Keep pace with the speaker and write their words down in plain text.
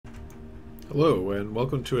Hello, and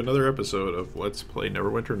welcome to another episode of Let's Play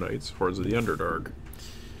Neverwinter Nights, Hordes of the Underdark.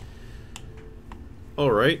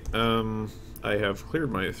 Alright, I have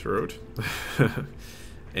cleared my throat,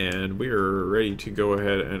 and we are ready to go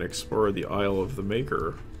ahead and explore the Isle of the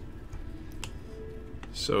Maker.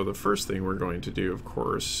 So the first thing we're going to do, of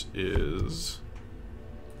course, is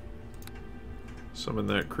summon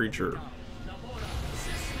that creature.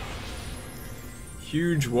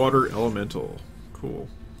 Huge water elemental. Cool.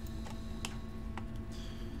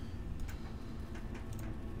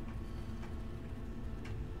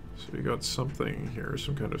 We got something here,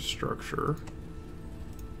 some kind of structure.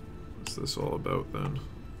 What's this all about then?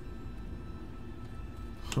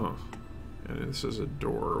 Huh. And this is a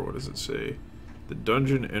door. What does it say? The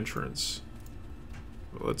dungeon entrance.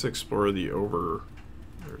 Well, let's explore the above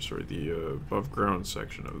ground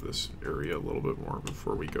section of this area a little bit more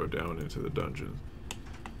before we go down into the dungeon.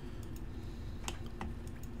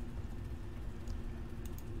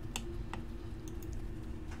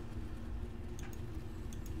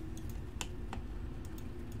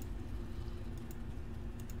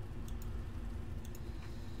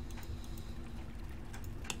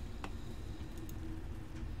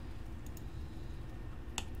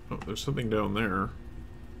 Oh, there's something down there.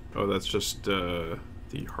 Oh, that's just the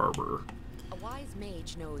harbor. A wise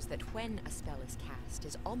mage knows that when a spell is cast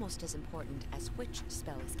is almost as important as which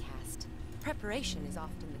spell is cast. Preparation is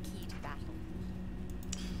often the key to battle.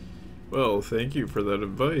 Well, thank you for that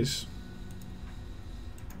advice.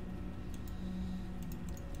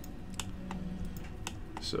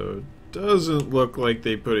 So, it doesn't look like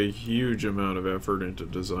they put a huge amount of effort into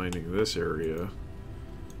designing this area.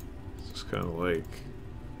 It's just kind of like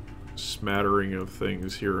smattering of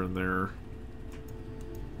things here and there.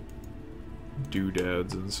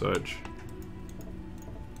 Doodads and such.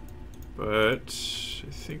 But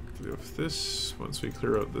I think if this, once we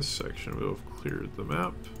clear out this section, we'll have cleared the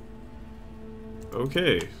map.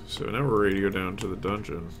 Okay, so now we're ready to go down to the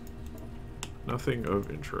dungeon. Nothing of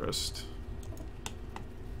interest.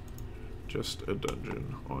 Just a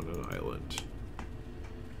dungeon on an island.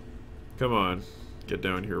 Come on, get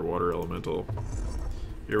down here, water elemental.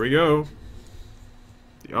 Here we go.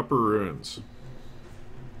 The upper ruins.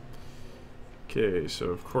 Okay,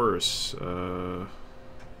 so of course,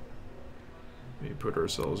 we put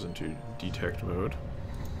ourselves into detect mode.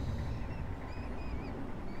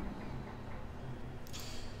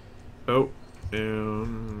 Oh,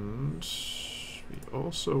 and we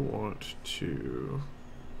also want to...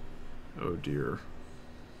 Oh dear.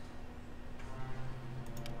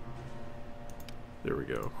 There we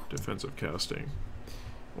go. Defensive casting.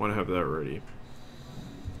 Want to have that ready.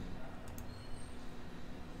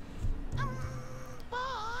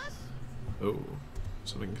 Boss! Oh,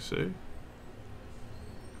 something to say?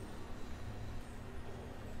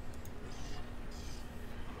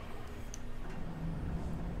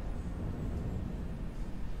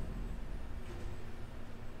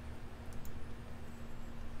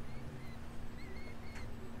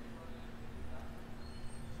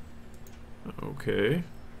 Okay.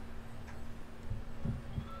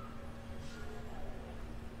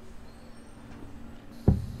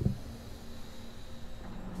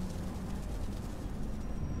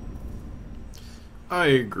 I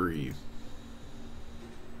agree.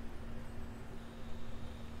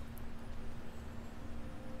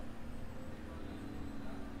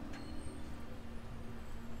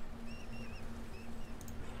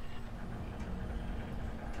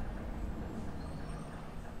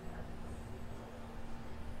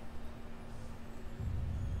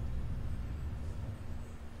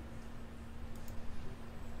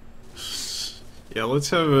 Yeah, let's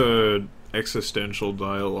have a existential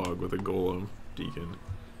dialogue with a golem, Deacon.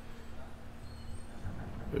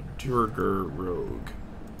 A Durger rogue.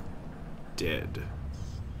 Dead.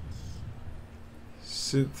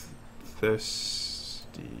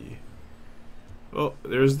 Synthesty. Oh,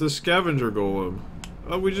 there's the scavenger golem.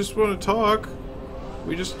 Oh, we just want to talk.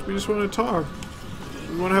 We just want to talk.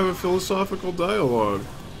 We want to have a philosophical dialogue.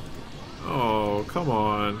 Oh, come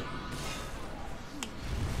on.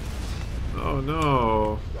 Oh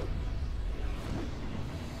no.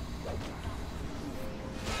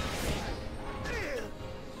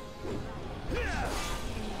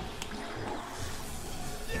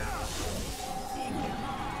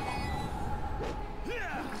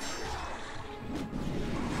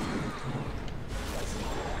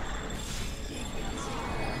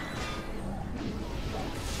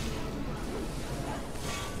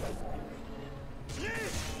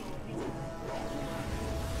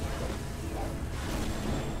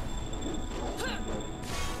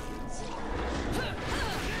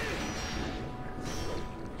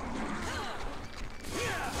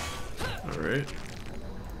 Alright.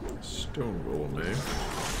 Stone golem, eh?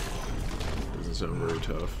 Doesn't sound very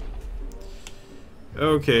tough.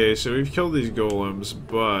 Okay, so we've killed these golems,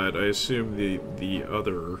 but I assume the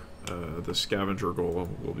other, the scavenger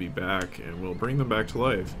golem will be back, and we'll bring them back to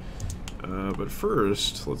life. But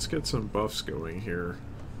first, let's get some buffs going here.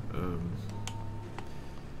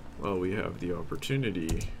 While we have the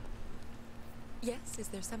opportunity. Yes, is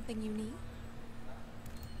there something you need?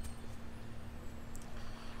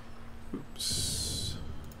 Oops.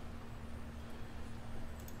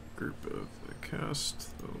 Group of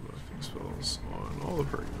cast the buffing spells on all the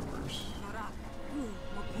party members.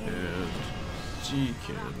 And G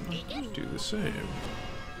can do the same.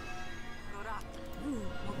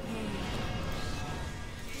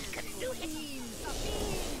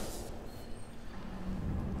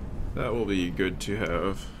 That will be good to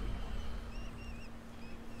have.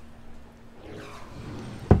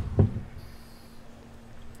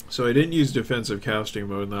 So I didn't use defensive casting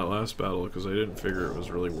mode in that last battle because I didn't figure it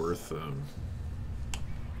was really worth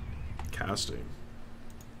casting.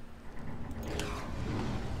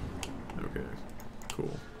 Okay,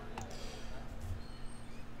 cool.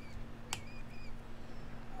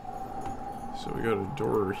 So we got a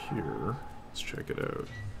door here. Let's check it out.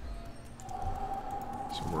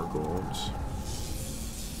 Some more golems.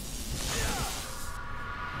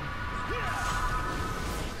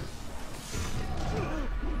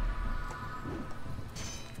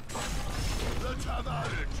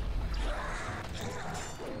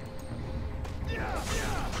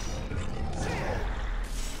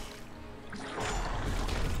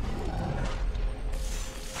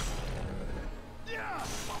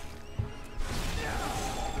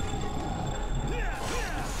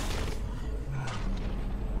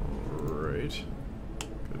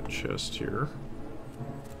 Chest here.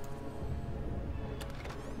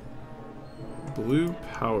 Blue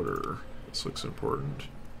powder. This looks important.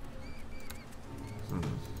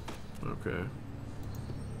 Okay.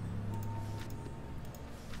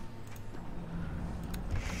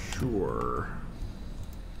 Sure.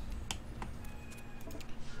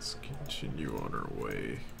 Let's continue on our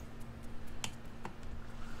way.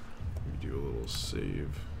 We do a little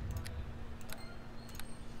save.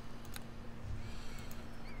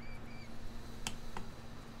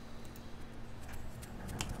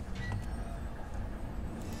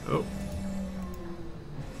 Oh.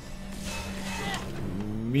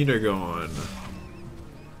 Metagon.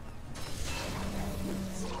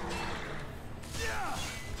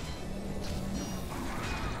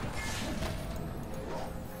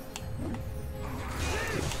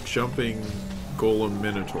 Jumping golem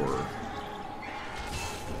minotaur.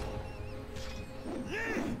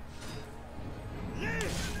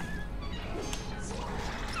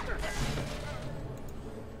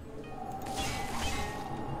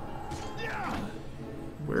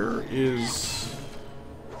 Where is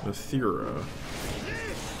Mathera?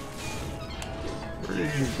 Where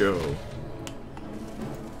did you go?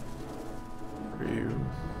 Are you...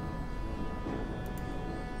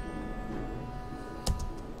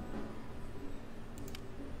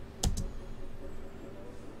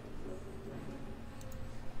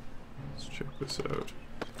 Let's check this out.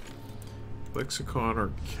 Lexicon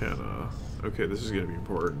Arcana. Okay, this is going to be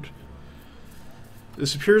important.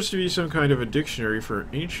 This appears to be some kind of a dictionary for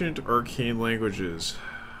ancient arcane languages.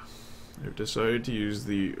 I've decided to use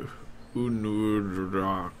the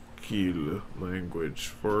Underdark language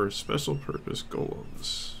for special purpose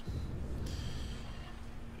golems.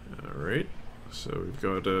 Alright, so we've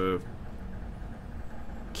got a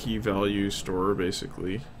key value store,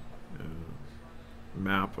 basically. A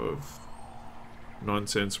map of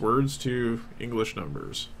nonsense words to English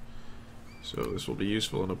numbers. So this will be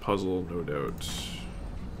useful in a puzzle, no doubt.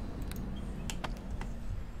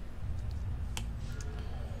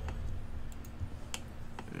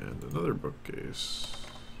 And another bookcase.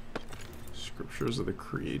 Scriptures of the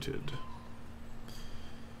Created.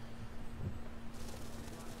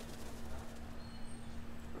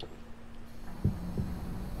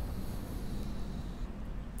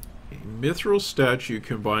 A mithril statue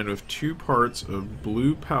combined with 2 parts of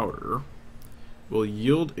blue powder will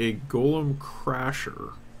yield a golem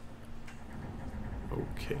crasher.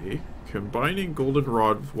 Okay. Combining golden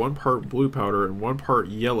rod with 1 part blue powder and 1 part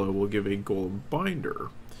yellow will give a golem binder.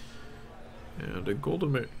 And a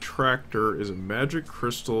golem tractor is a magic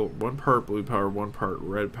crystal, 1 part blue powder, 1 part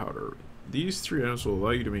red powder. These 3 items will allow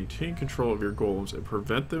you to maintain control of your golems and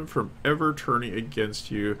prevent them from ever turning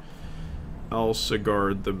against you.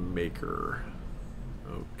 Alsigard the Maker.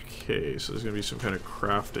 Okay, so there's going to be some kind of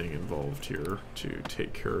crafting involved here to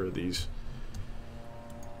take care of these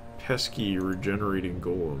pesky regenerating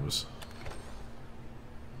golems.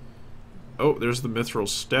 Oh, there's the mithril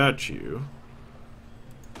statue.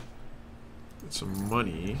 Get some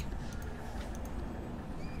money.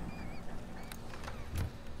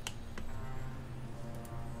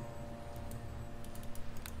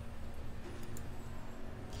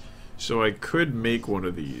 So I could make one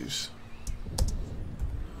of these.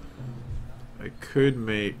 I could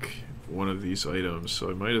make one of these items, so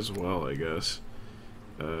I might as well, I guess.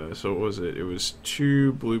 So what was it? It was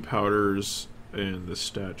 2 blue powders and the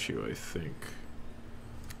statue, I think.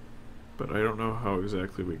 But I don't know how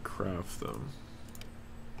exactly we craft them.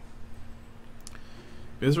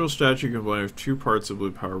 Mithril statue combined with 2 parts of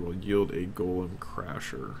blue powder will yield a golem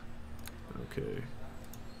crasher. Okay.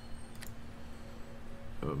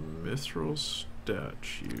 A mithril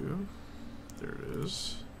statue. There it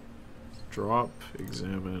is. Drop,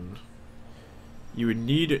 examine. You would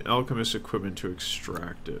need alchemist equipment to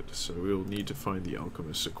extract it, so we'll need to find the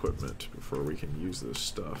alchemist equipment before we can use this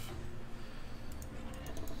stuff.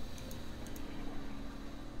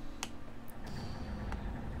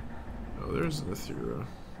 Oh, there's Nithira.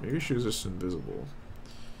 Maybe she was just invisible.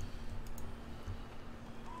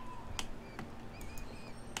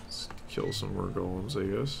 Let's kill some more golems, I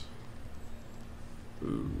guess.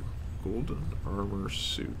 Ooh, golden armor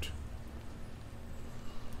suit.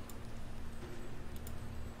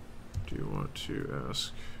 Do you want to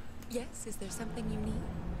ask? Yes, is there something you need?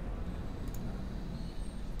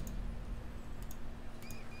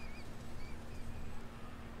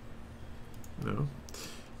 No?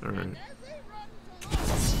 Alright.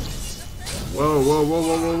 Whoa, whoa, whoa,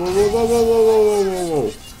 whoa, whoa, whoa, whoa, whoa, whoa, whoa,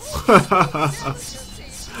 whoa,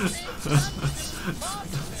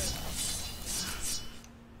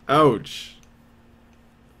 whoa. Ouch.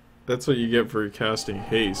 That's what you get for casting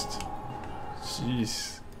haste.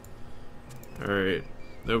 Jeez. Alright,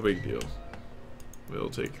 no big deal.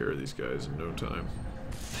 We'll take care of these guys in no time.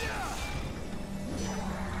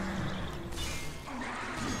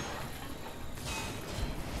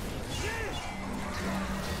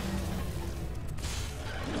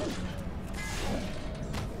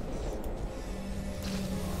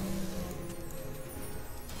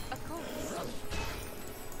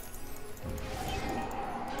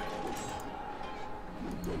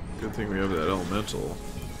 Good thing we have that elemental.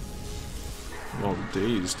 I'm all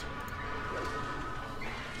dazed.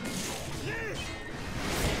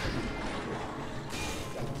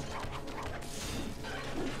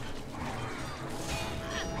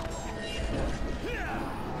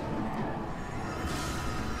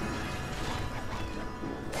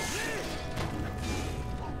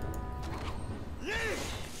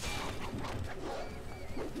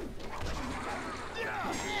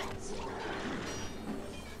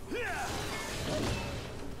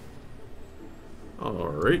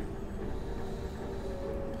 Alright.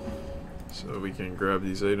 So we can grab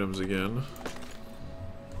these items again.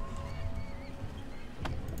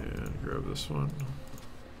 And grab this one.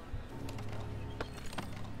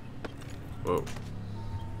 Whoa.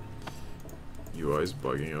 UI's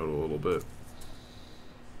bugging out a little bit.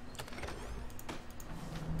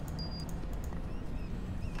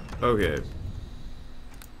 Okay.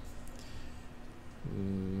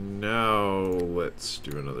 Now let's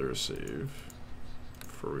do another save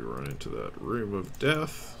before we run into that room of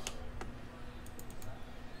death,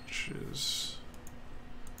 which is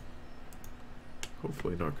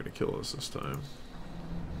hopefully not going to kill us this time.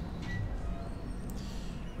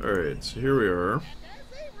 Alright, so here we are. And as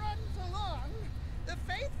they runs along, the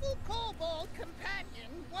faithful kobold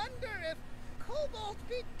companion wonder if kobolds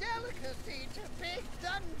be delicacy to big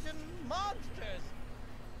dungeon monsters.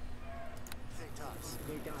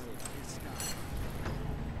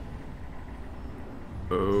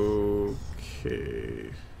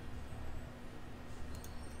 Okay.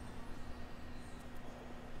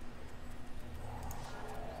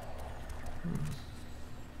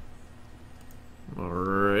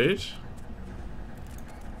 Alright.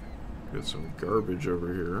 Got some garbage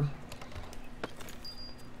over here.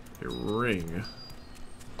 A ring.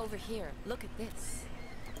 Over here, look at this.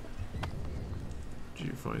 Did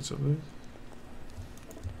you find something?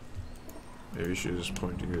 Maybe she was just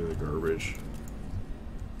pointing to the garbage.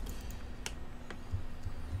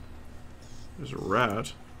 There's a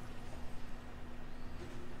rat.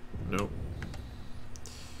 Nope.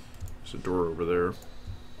 There's a door over there.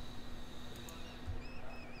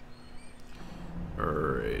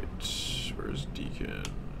 Alright. Where's Deacon?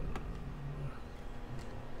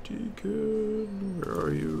 Deacon, where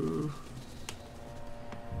are you?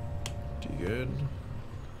 Deacon.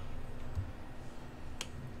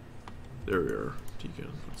 There we are.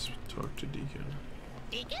 Deacon. Let's talk to Deacon.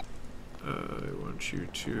 Deacon? I want you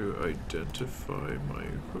to identify my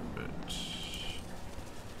equipment.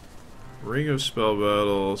 Ring of Spell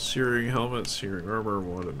Battle, Searing Helmet, Searing Armor,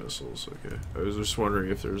 Wand Missiles. Okay. I was just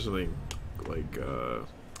wondering if there's something like,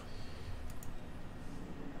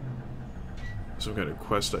 some kind of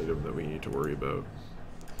quest item that we need to worry about.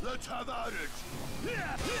 Let's have at it!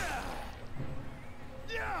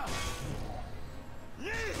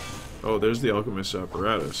 Oh, there's the Alchemist's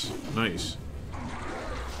Apparatus. Nice.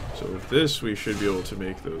 So with this, we should be able to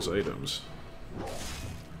make those items.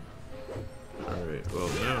 Alright, well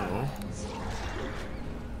now...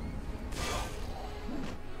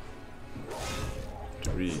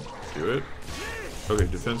 Did we do it? Okay,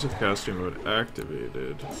 defensive casting mode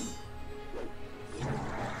activated.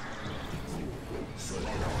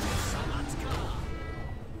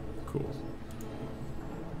 Cool.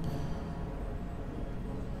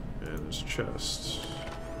 And there's chest.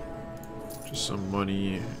 Just some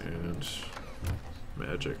money and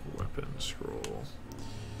magic weapon scroll.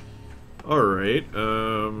 Alright,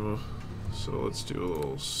 so let's do a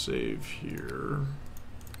little save here.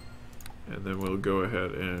 And then we'll go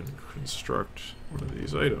ahead and construct one of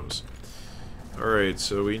these items. Alright,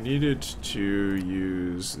 so we needed to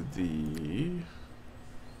use the...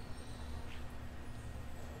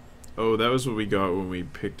 Oh, that was what we got when we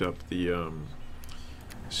picked up the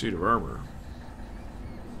suit of armor.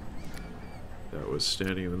 That was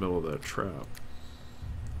standing in the middle of that trap.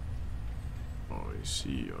 Oh, I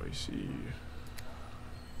see, I see.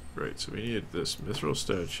 Right, so we needed this mithril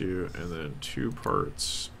statue and then 2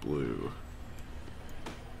 parts blue.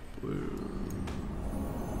 Blue.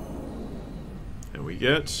 And we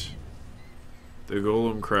get the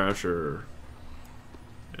golem crasher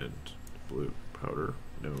and blue powder.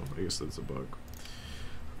 No, I guess that's a bug.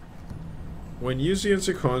 When used against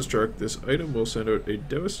a construct, this item will send out a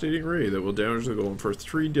devastating ray that will damage the golem for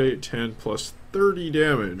 3d10 plus 30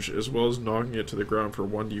 damage, as well as knocking it to the ground for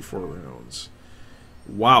 1d4 rounds.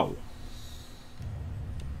 Wow.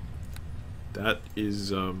 That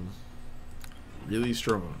is, really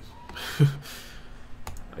strong.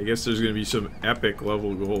 I guess there's going to be some epic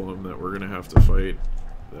level golem that we're going to have to fight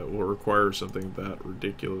that will require something that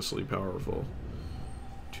ridiculously powerful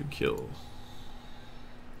to kill.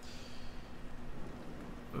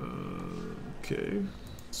 Okay,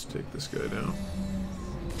 let's take this guy down.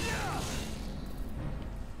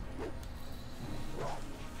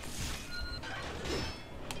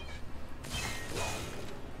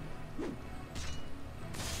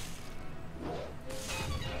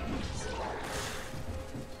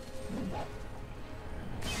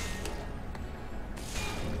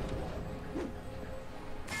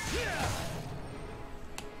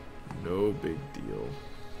 No big deal.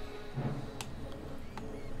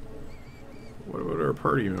 What about our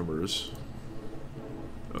party members?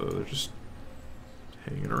 Oh, they're just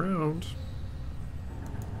hanging around.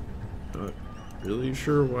 Not really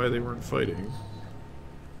sure why they weren't fighting.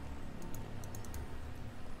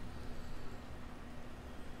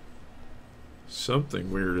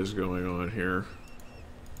 Something weird is going on here.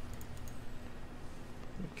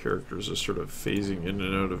 The characters are sort of phasing in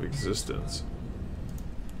and out of existence.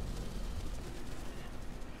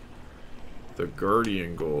 The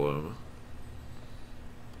Guardian Golem.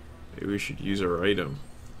 Maybe we should use our item.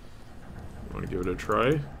 You want to give it a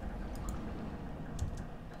try?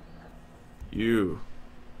 You.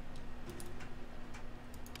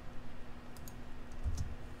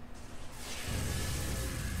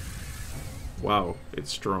 Wow,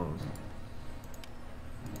 it's strong.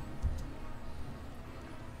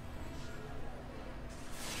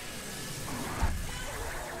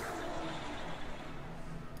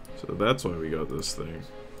 So that's why we got this thing.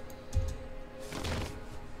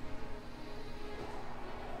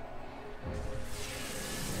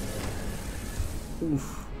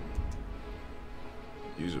 Oof.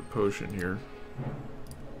 Use a potion here.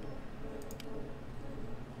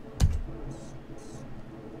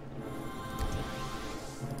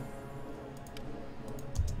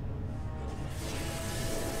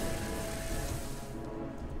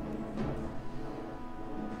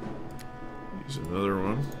 Use another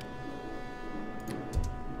one.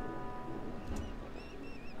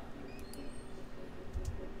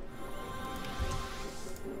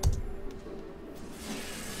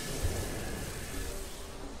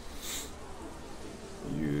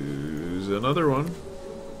 Another one.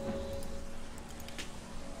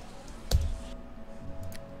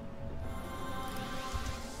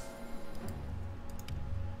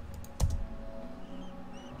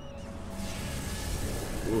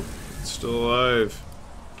 Ooh, it's still alive.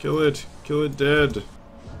 Kill it. Kill it dead.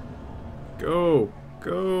 Go.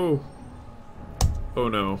 Go. Oh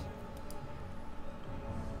no.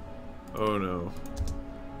 Oh no.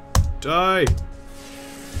 Die!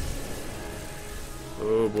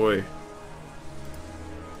 Oh boy.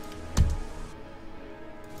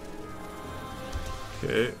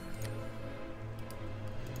 Okay.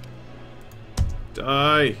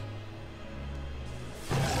 Die!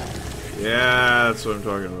 Yeah, that's what I'm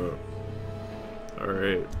talking about.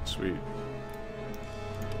 Alright, sweet.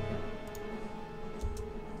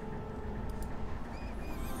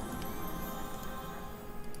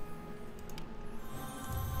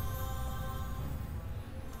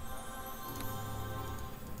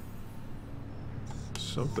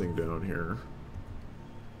 Something down here.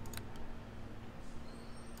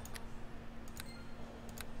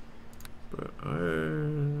 But I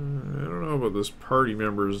don't know about this party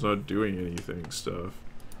members not doing anything stuff.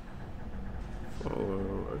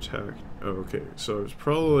 Follow, attack. Oh, okay, so it's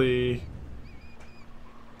probably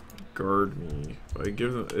guard me. I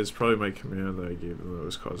give them. It's probably my command that I gave them that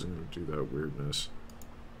was causing them to do that weirdness.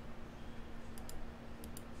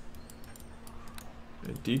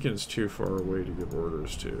 And Deacon's too far away to give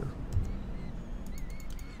orders to.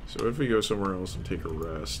 So if we go somewhere else and take a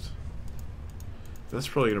rest, that's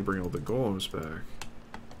probably gonna bring all the golems back.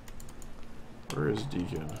 Where is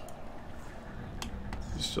Deacon?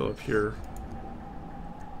 He's still up here.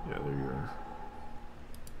 Yeah, there you are.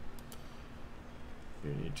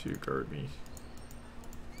 You need to guard me.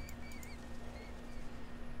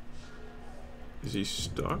 Is he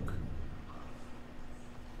stuck?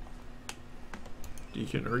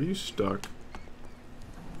 Deacon, are you stuck?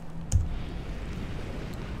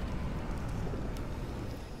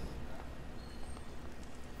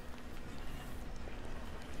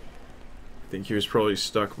 I think he was probably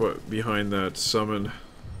stuck behind that summon.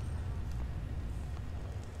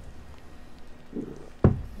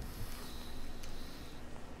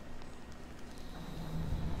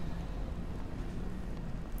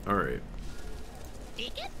 Alright.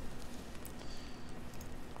 Deacon?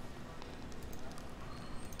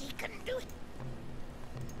 Deacon, do it.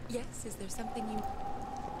 Yes, is there something you...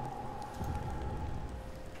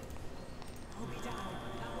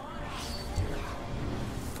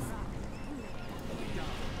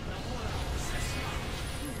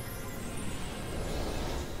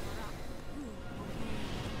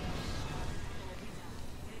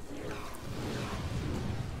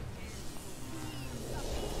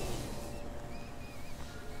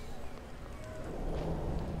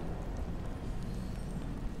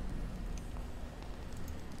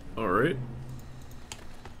 Alright.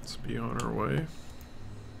 Let's be on our way.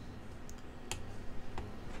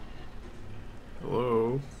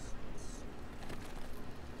 Hello?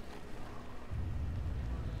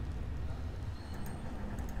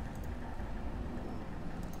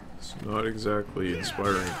 It's not exactly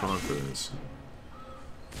inspiring confidence.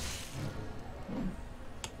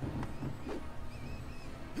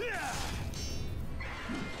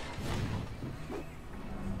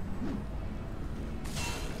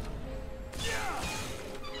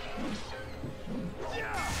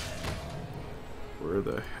 Where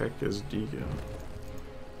the heck is Deacon?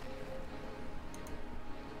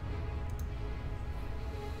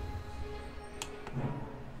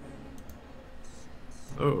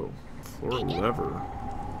 Oh, floor lever.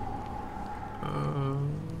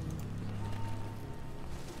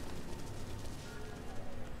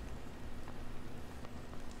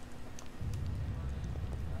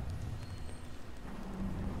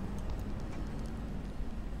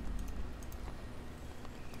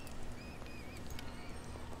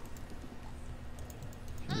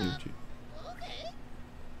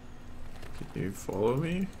 Can you follow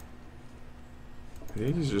me? I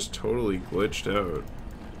think he's just totally glitched out.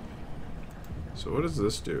 So what does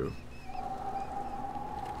this do?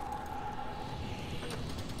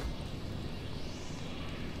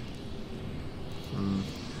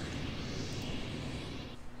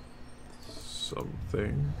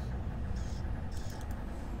 Something.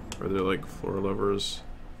 Are there like floor levers?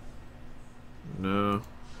 No.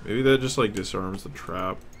 Maybe that just like disarms the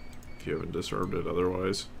trap if you haven't disarmed it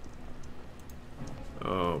otherwise.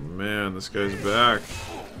 Oh man, this guy's back.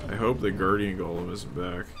 I hope the Guardian Golem isn't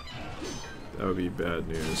back. That would be bad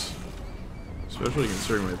news. Especially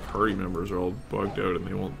considering my party members are all bugged out and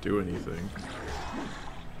they won't do anything.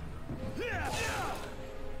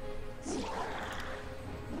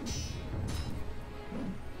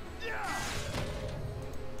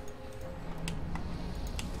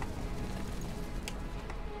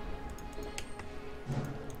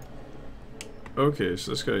 Okay, so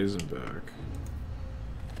this guy isn't back.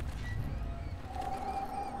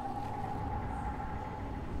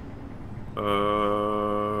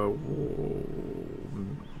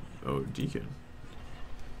 Oh, Deacon.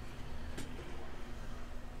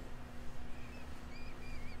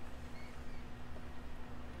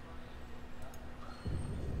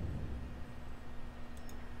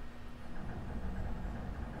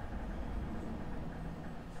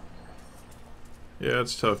 Yeah,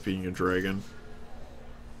 it's tough being a dragon.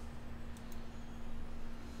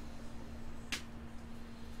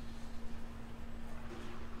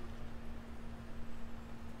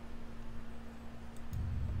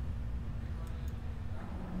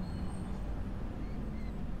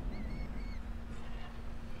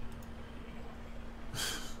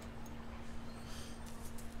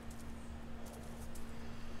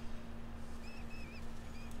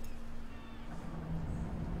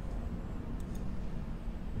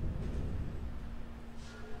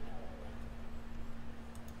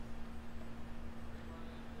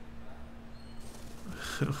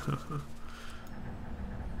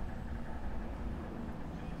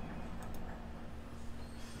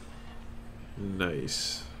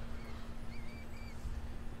 Nice.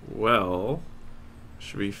 Well,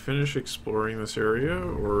 should we finish exploring this area,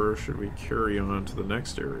 or should we carry on to the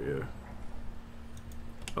next area?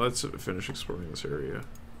 Let's finish exploring this area.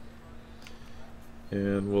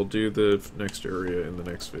 And we'll do the next area in the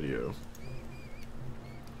next video.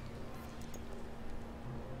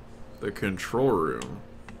 The control room.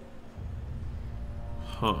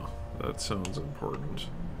 Huh, that sounds important.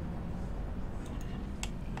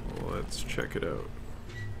 Let's check it out.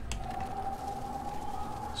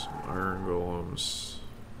 Some iron golems.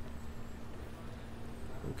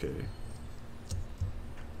 Okay.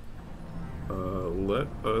 Let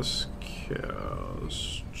us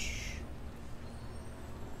cast...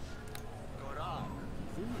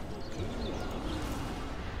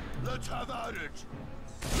 Let's have at it!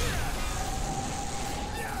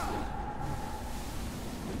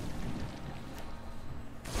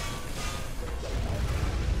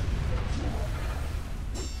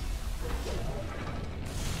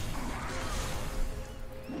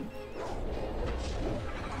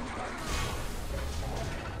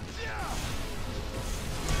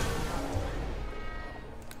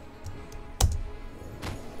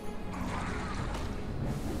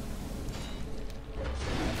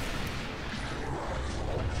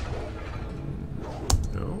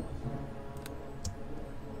 No?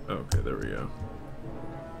 Okay, there we go.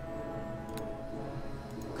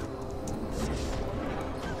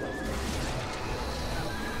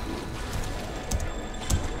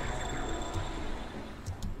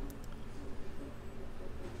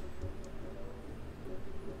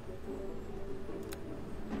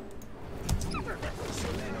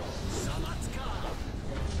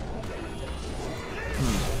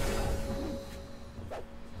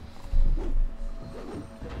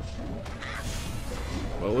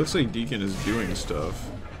 Well, it looks like Deacon is doing stuff,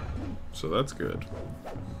 so that's good.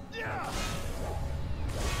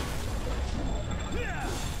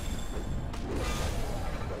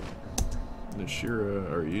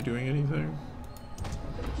 Nashira, are you doing anything?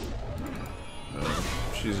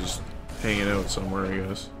 She's just hanging out somewhere, I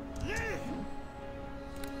guess.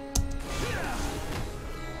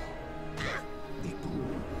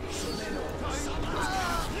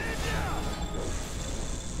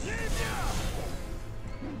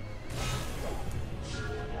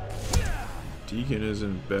 Deacon is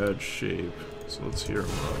in bad shape, so let's hear him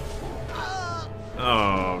out.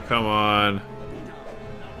 Oh, come on.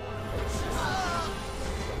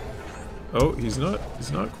 Oh, he's not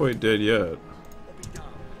quite dead yet.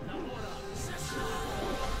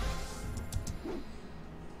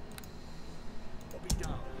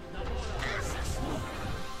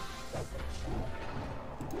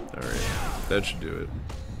 Alright, that should do it.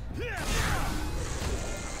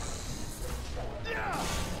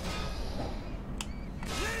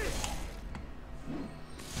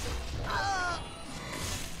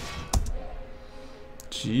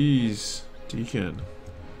 Jeez, Deacon.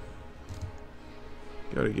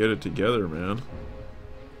 Gotta get it together, man.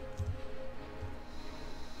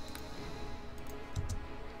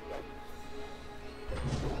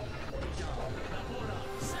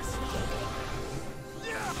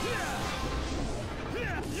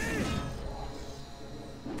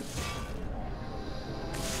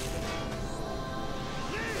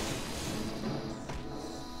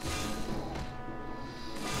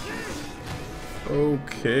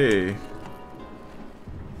 Okay.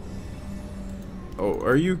 Oh,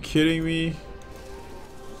 are you kidding me?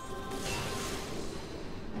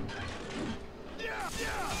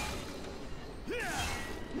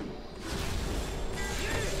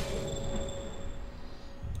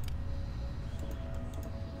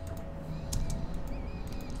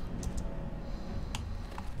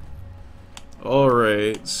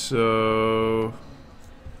 Alright, so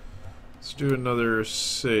let's do another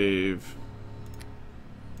save.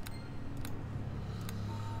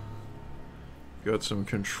 Got some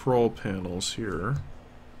control panels here.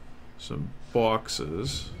 Some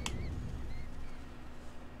boxes.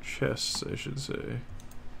 chests, I should say.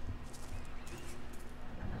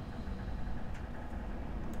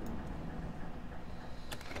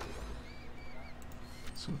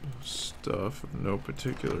 Some stuff of no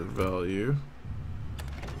particular value.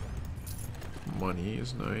 Money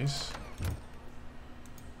is nice.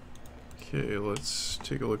 Okay, let's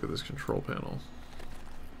take a look at this control panel.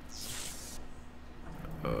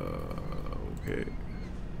 Okay.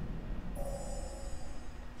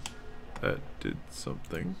 That did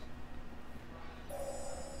something.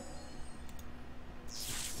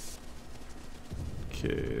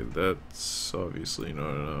 Okay, that's obviously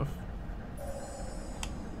not enough.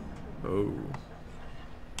 Oh.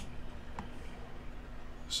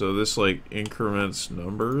 So this like increments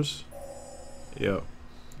numbers? Yep,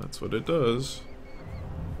 that's what it does.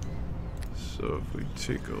 So if we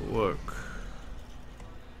take a look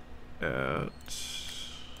at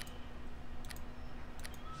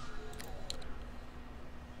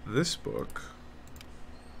this book,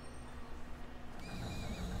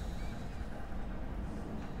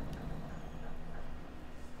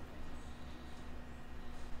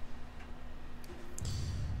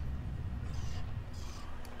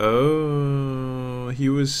 oh, he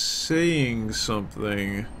was saying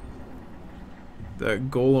something. That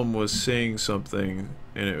golem was saying something,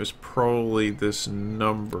 and it was probably this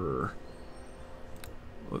number.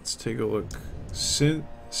 Let's take a look.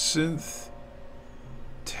 Synth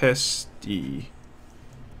testy.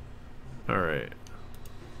 Alright.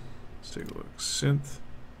 Let's take a look. Synth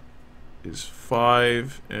is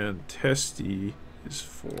 5 and testy is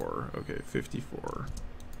 4. Okay, 54.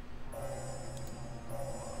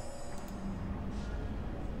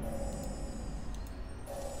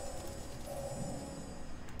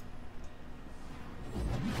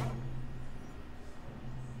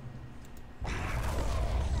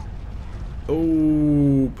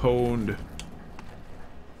 Oh, pwned.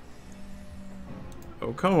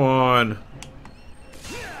 Oh, come on.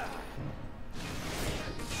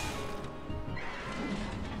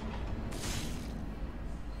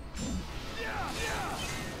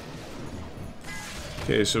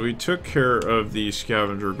 Okay, so we took care of the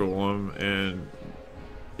scavenger golem, and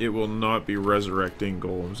it will not be resurrecting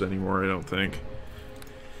golems anymore, I don't think.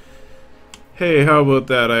 Hey, how about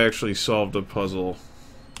that? I actually solved a puzzle.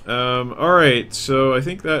 Alright, so I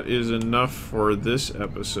think that is enough for this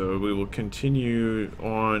episode. We will continue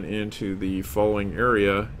on into the following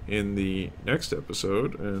area in the next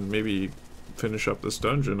episode, and maybe finish up this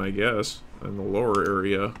dungeon, I guess, in the lower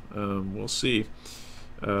area. We'll see.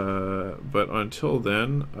 But until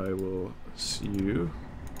then, I will see you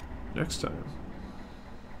next time.